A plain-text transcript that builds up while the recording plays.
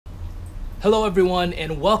Hello everyone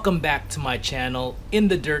and welcome back to my channel, In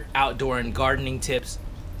the Dirt Outdoor and Gardening Tips.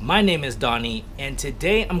 My name is Donnie and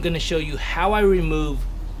today I'm going to show you how I remove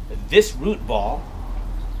this root ball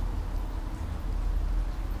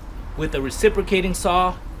with a reciprocating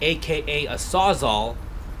saw, aka a Sawzall,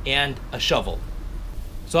 and a shovel.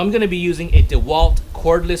 So I'm going to be using a Dewalt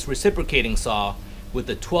cordless reciprocating saw with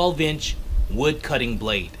a 12-inch wood cutting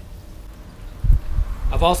blade.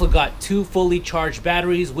 I've also got 2 fully charged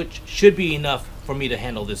batteries, which should be enough for me to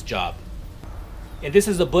handle this job. And this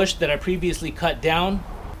is a bush that I previously cut down.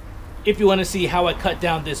 If you want to see how I cut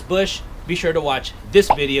down this bush, be sure to watch this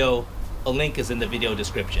video. A link is in the video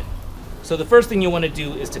description. So the first thing you want to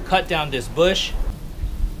do is to cut down this bush,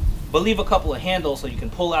 but leave a couple of handles so you can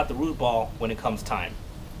pull out the root ball when it comes time.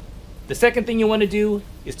 The second thing you want to do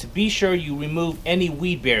is to be sure you remove any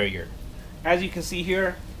weed barrier. As you can see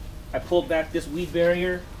here, I pulled back this weed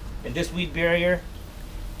barrier and this weed barrier.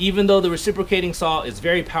 Even though the reciprocating saw is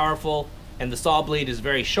very powerful and the saw blade is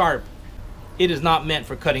very sharp, it is not meant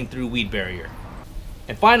for cutting through weed barrier.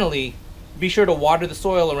 And finally, be sure to water the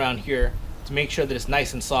soil around here to make sure that it's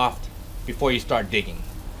nice and soft before you start digging.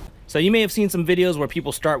 So you may have seen some videos where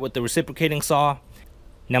people start with the reciprocating saw.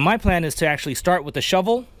 Now my plan is to actually start with the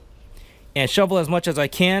shovel and shovel as much as I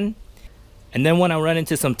can, and then when I run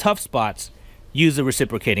into some tough spots, use the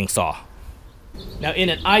reciprocating saw. Now in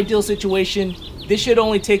an ideal situation, this should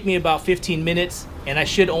only take me about 15 minutes and I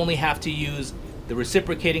should only have to use the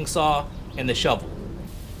reciprocating saw and the shovel.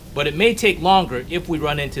 But it may take longer if we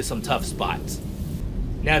run into some tough spots.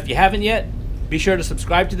 Now if you haven't yet, be sure to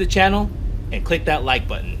subscribe to the channel and click that like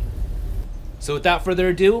button. So without further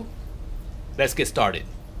ado, let's get started.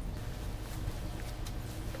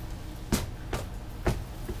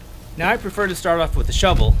 Now I prefer to start off with the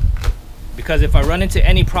shovel, because if I run into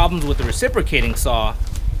any problems with the reciprocating saw,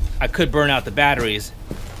 I could burn out the batteries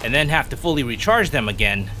and then have to fully recharge them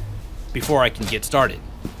again before I can get started.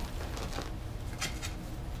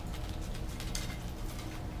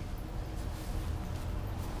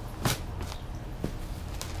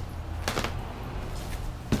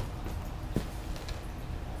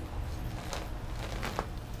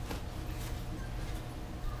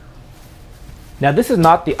 Now this is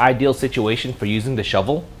not the ideal situation for using the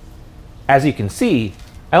shovel. As you can see,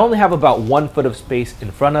 I only have about 1 foot of space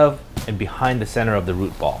in front of and behind the center of the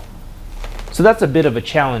root ball. So that's a bit of a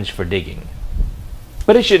challenge for digging,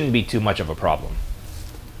 but it shouldn't be too much of a problem.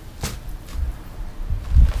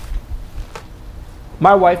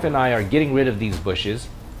 My wife and I are getting rid of these bushes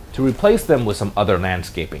to replace them with some other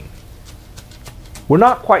landscaping. We're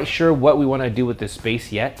not quite sure what we want to do with this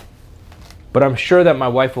space yet, but I'm sure that my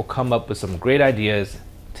wife will come up with some great ideas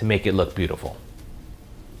to make it look beautiful.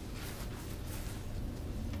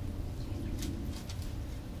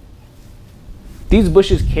 These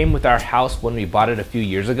bushes came with our house when we bought it a few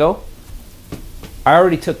years ago. I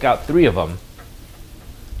already took out 3 of them,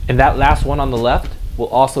 and that last one on the left will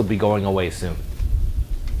also be going away soon.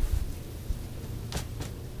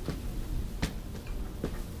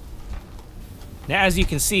 Now as you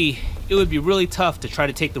can see, it would be really tough to try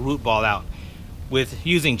to take the root ball out with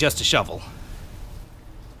using just a shovel.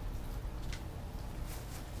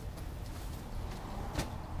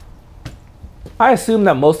 I assume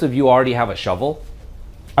that most of you already have a shovel.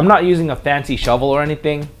 I'm not using a fancy shovel or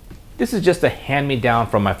anything. This is just a hand-me-down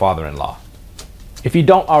from my father-in-law. If you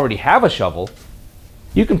don't already have a shovel,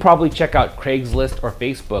 you can probably check out Craigslist or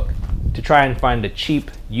Facebook to try and find a cheap,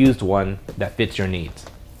 used one that fits your needs.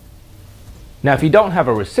 Now if you don't have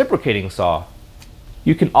a reciprocating saw,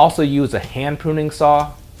 you can also use a hand pruning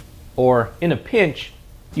saw, or in a pinch,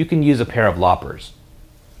 you can use a pair of loppers.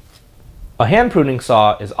 A hand pruning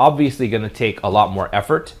saw is obviously going to take a lot more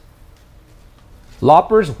effort.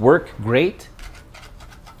 Loppers work great.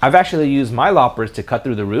 I've actually used my loppers to cut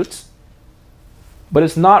through the roots, but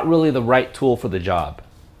it's not really the right tool for the job.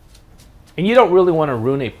 And you don't really want to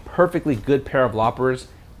ruin a perfectly good pair of loppers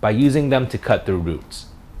by using them to cut through roots.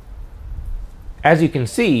 As you can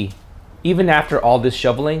see, even after all this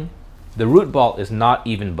shoveling, the root ball is not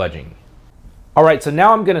even budging. Alright, so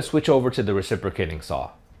now I'm going to switch over to the reciprocating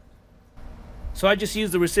saw. So I just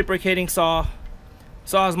use the reciprocating saw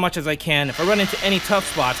as much as I can. If I run into any tough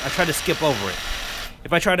spots, I try to skip over it.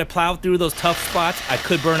 If I try to plow through those tough spots, I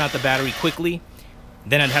could burn out the battery quickly.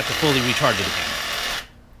 Then I'd have to fully recharge it again.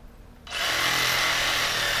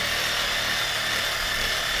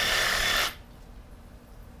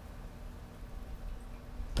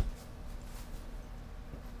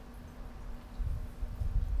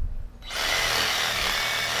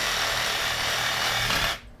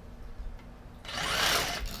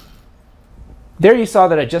 There you saw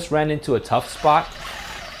that I just ran into a tough spot,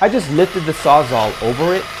 I just lifted the Sawzall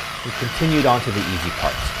over it and continued on to the easy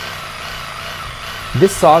parts.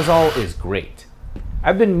 This Sawzall is great.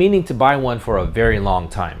 I've been meaning to buy one for a very long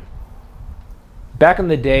time. Back in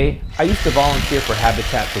the day, I used to volunteer for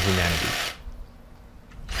Habitat for Humanity.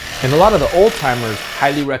 And a lot of the old timers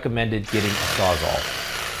highly recommended getting a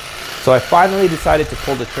Sawzall. So I finally decided to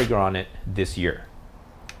pull the trigger on it this year.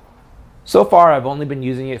 So far, I've only been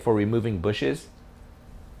using it for removing bushes,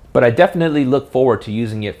 but I definitely look forward to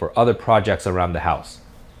using it for other projects around the house.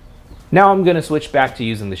 Now I'm going to switch back to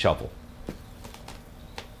using the shovel.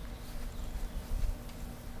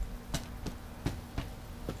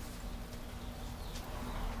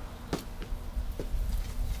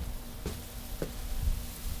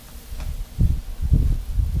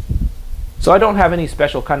 So I don't have any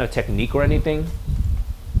special kind of technique or anything.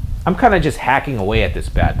 I'm kind of just hacking away at this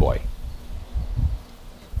bad boy.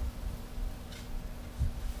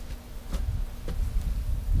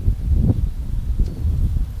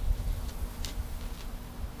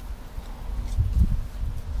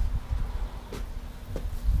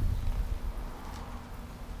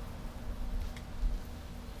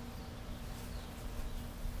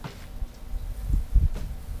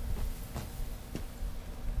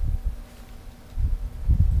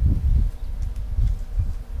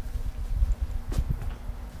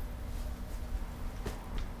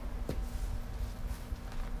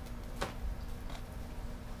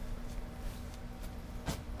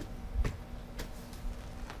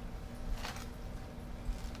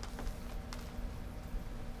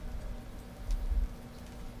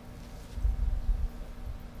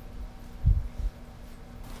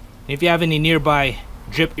 If you have any nearby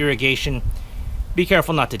drip irrigation, be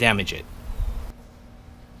careful not to damage it.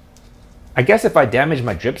 I guess if I damage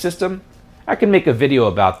my drip system, I can make a video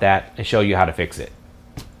about that and show you how to fix it.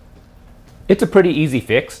 It's a pretty easy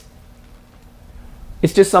fix.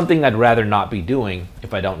 It's just something I'd rather not be doing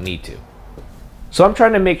if I don't need to. So I'm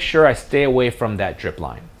trying to make sure I stay away from that drip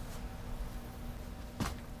line.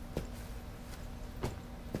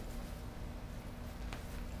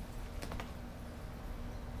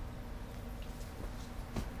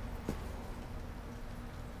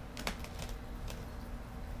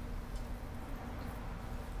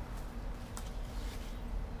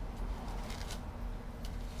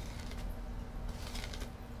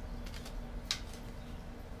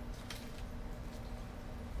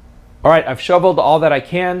 All right, I've shoveled all that I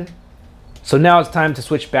can, so now it's time to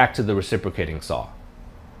switch back to the reciprocating saw.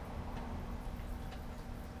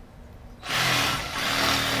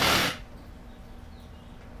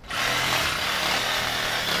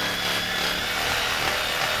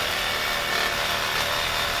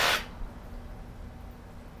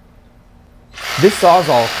 This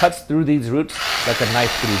Sawzall cuts through these roots like a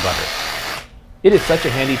knife through butter. It is such a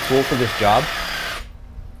handy tool for this job.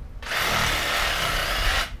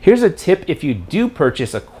 Here's a tip if you do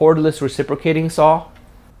purchase a cordless reciprocating saw.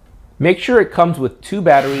 Make sure it comes with 2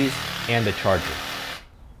 batteries and a charger.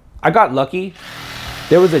 I got lucky.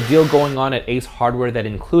 There was a deal going on at Ace Hardware that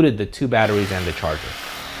included the 2 batteries and the charger.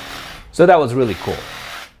 So that was really cool.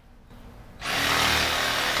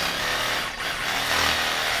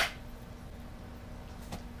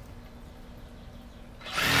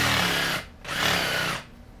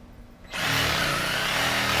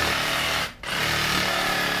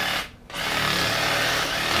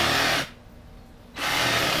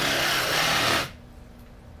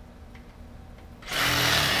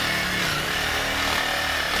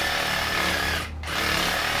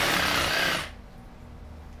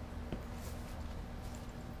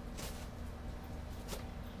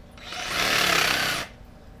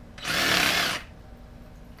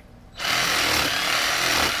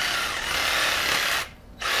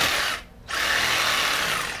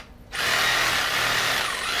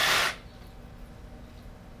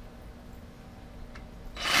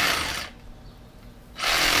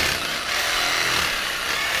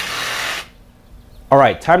 All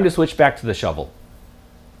right, time to switch back to the shovel.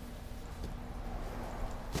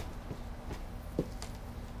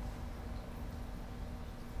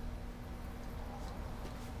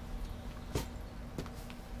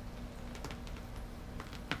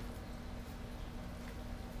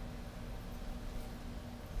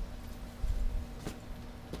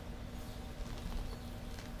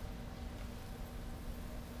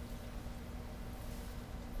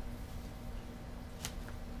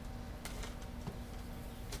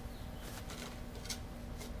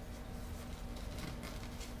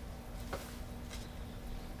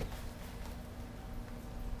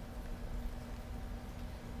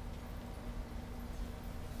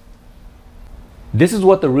 This is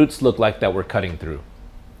what the roots look like that we're cutting through.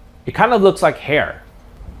 It kind of looks like hair.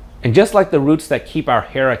 And just like the roots that keep our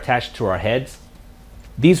hair attached to our heads,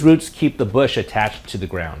 these roots keep the bush attached to the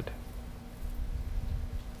ground.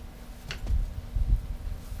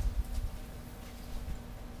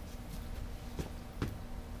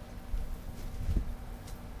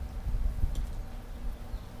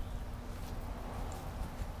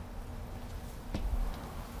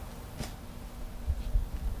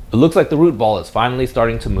 It looks like the root ball is finally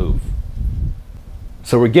starting to move.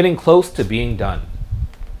 So we're getting close to being done.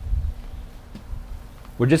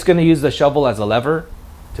 We're just going to use the shovel as a lever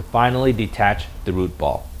to finally detach the root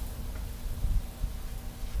ball.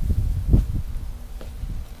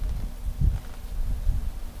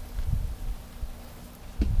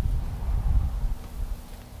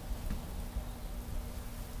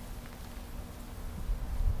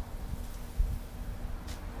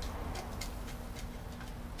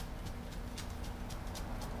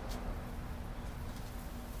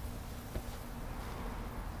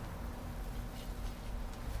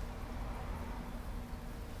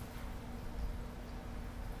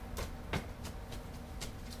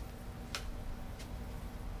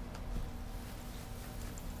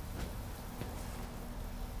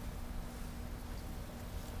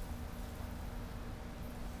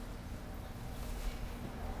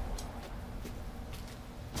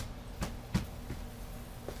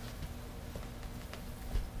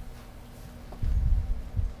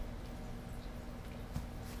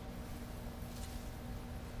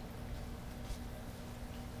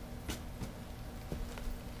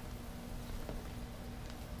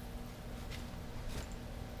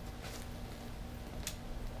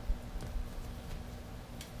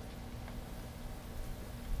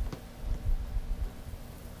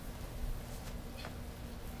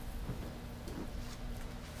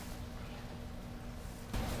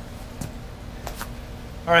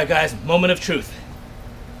 All right, guys, moment of truth.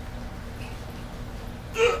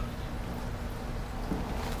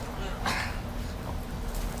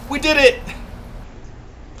 We did it!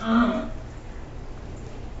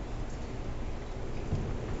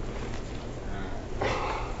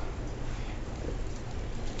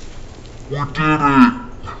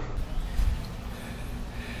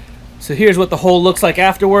 So here's what the hole looks like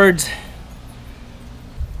afterwards.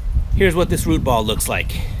 Here's what this root ball looks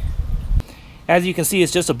like. As you can see,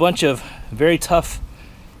 it's just a bunch of very tough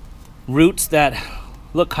roots that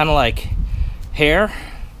look kind of like hair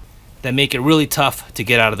that make it really tough to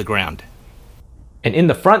get out of the ground. And in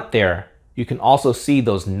the front there, you can also see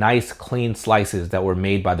those nice clean slices that were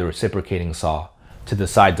made by the reciprocating saw to the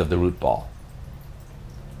sides of the root ball.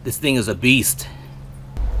 This thing is a beast.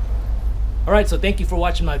 All right, so thank you for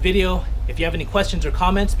watching my video. If you have any questions or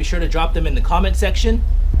comments, be sure to drop them in the comment section,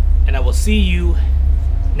 and I will see you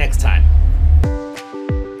next time.